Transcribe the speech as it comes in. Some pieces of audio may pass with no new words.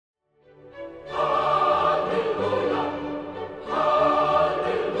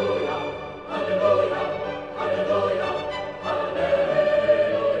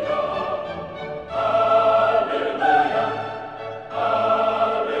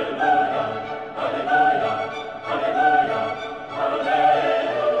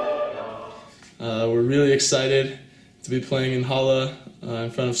excited to be playing in Halle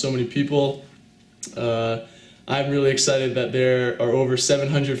in front of so many people. I'm really excited that there are over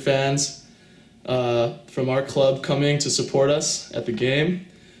 700 fans from our club coming to support us at the game.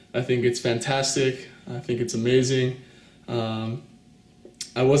 I think it's fantastic. I think it's amazing.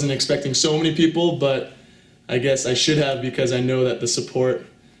 I wasn't expecting so many people, but I guess I should have, because I know that the support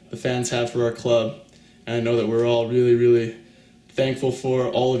the fans have for our club, and I know that we're all really, really thankful for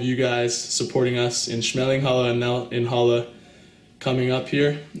all of you guys supporting us in Schmelinghalle and now in Halle coming up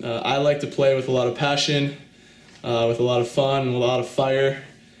here. I like to play with a lot of passion, with a lot of fun and a lot of fire,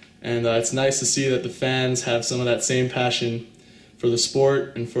 and it's nice to see that the fans have some of that same passion for the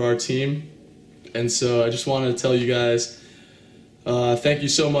sport and for our team. And so I just wanted to tell you guys, thank you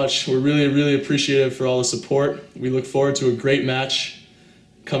so much. We're really, really appreciative for all the support. We look forward to a great match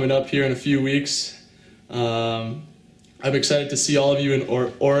coming up here in a few weeks. I'm excited to see all of you in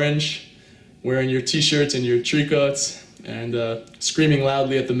orange, wearing your t-shirts and your tricots, and screaming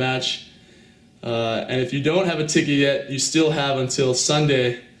loudly at the match. And if you don't have a ticket yet, you still have until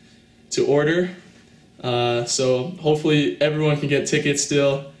Sunday to order. So hopefully everyone can get tickets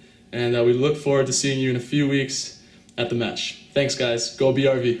still, and we look forward to seeing you in a few weeks at the match. Thanks guys, go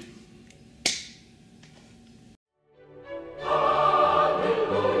BRV.